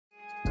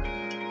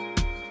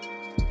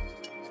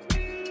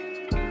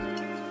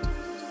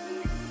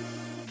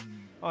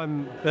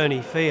I'm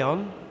Vinnies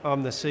Fehon.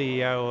 I'm the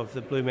CEO of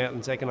the Blue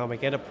Mountains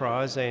Economic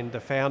Enterprise and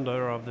the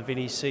founder of the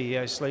Vinnies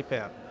CEO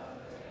Sleepout.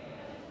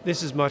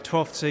 This is my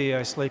 12th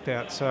CEO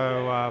Sleepout,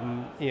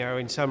 so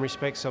in some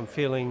respects I'm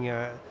feeling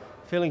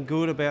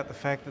good about the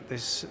fact that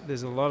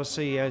there's a lot of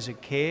CEOs who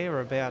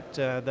care about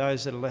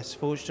those that are less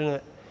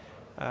fortunate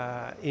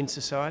in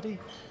society.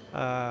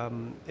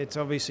 It's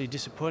obviously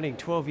disappointing.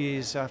 12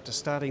 years after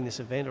starting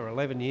this event, or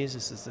 11 years,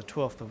 this is the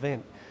 12th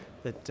event,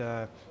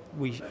 that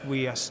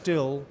we are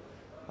still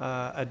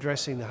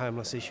addressing the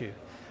homeless issue.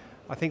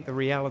 I think the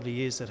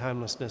reality is that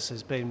homelessness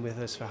has been with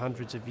us for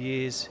hundreds of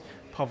years.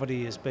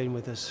 Poverty has been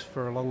with us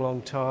for a long,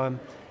 long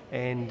time,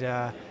 and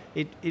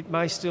it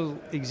may still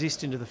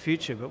exist into the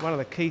future, but one of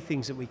the key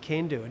things that we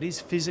can do, it is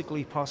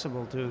physically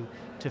possible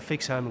to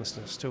fix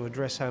homelessness, to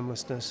address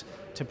homelessness,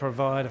 to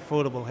provide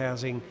affordable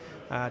housing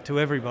to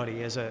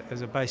everybody as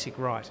a basic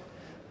right.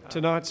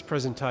 Tonight's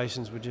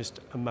presentations were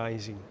just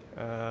amazing.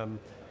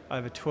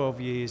 Over 12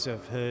 years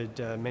I've heard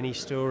many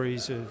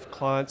stories of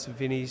clients of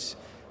Vinnies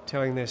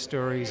telling their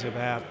stories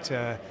about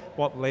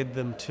what led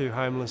them to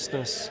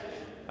homelessness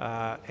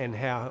and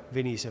how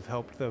Vinnies have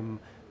helped them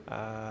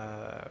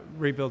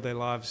rebuild their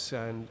lives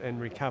and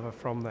recover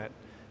from that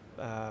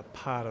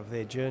part of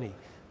their journey.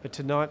 But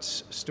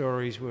tonight's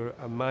stories were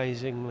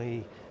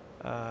amazingly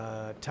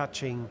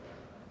touching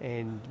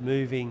and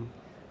moving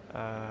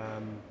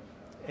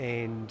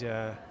and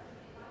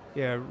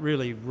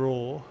really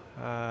raw.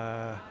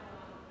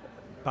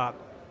 But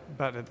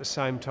at the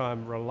same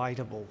time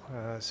relatable.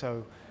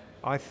 So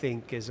I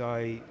think as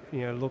I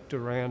looked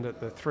around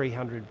at the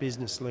 300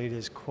 business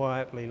leaders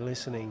quietly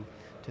listening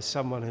to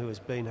someone who has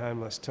been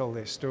homeless tell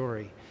their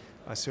story,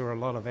 I saw a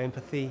lot of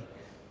empathy.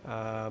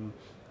 I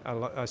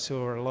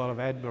saw a lot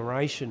of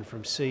admiration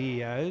from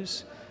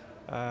CEOs,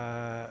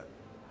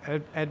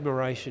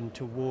 admiration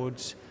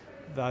towards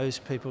those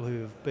people who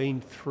have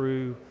been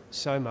through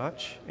so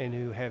much and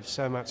who have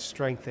so much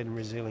strength and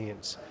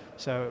resilience.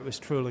 So it was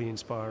truly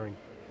inspiring.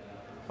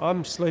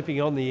 I'm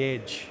sleeping on the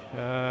edge.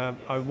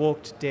 I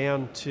walked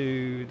down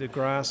to the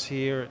grass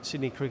here at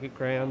Sydney Cricket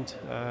Ground.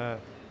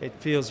 It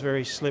feels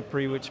very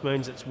slippery, which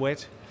means it's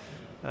wet.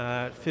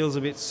 It feels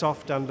a bit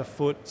soft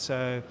underfoot,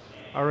 so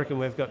I reckon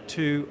we've got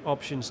two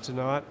options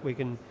tonight. We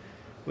can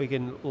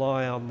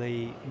lie on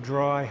the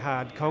dry,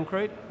 hard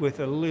concrete with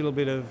a little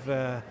bit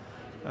of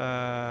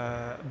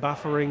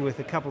buffering with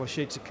a couple of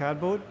sheets of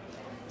cardboard.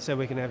 So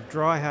we can have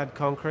dry, hard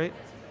concrete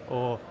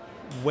or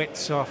wet,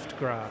 soft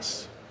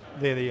grass.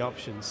 They're the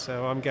options.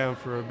 So I'm going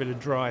for a bit of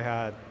dry,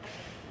 hard.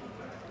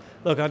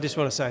 Look, I just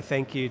want to say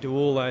thank you to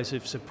all those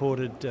who've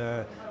supported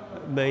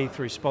me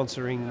through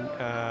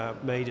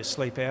sponsoring me to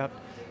sleep out.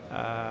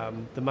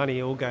 The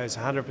money all goes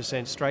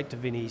 100% straight to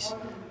Vinnies.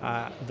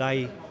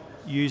 They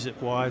use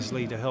it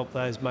wisely to help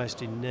those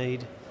most in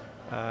need.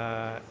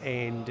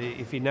 And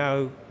if you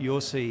know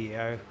your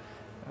CEO,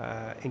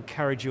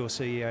 encourage your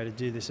CEO to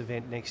do this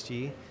event next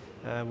year.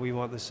 We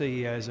want the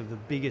CEOs of the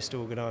biggest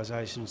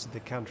organisations in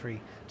the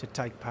country to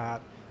take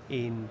part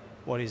in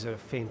what is a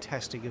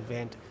fantastic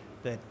event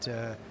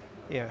that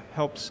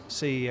helps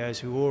CEOs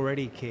who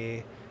already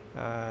care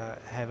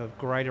have a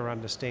greater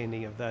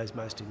understanding of those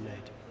most in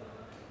need.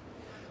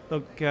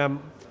 Look,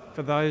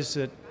 for those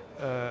that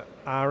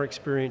are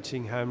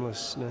experiencing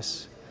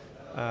homelessness,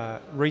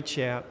 reach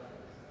out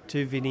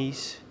to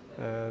Vinnies.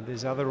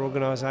 There's other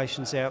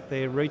organisations out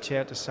there. Reach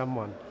out to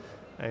someone,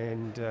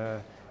 and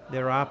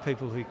there are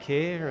people who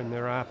care and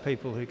there are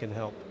people who can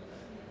help.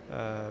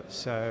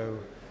 So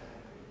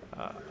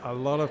a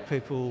lot of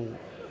people,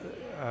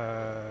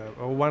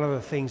 or one of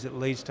the things that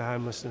leads to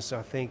homelessness,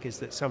 I think, is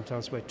that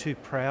sometimes we're too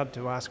proud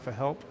to ask for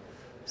help.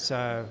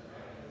 So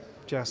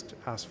just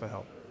ask for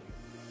help.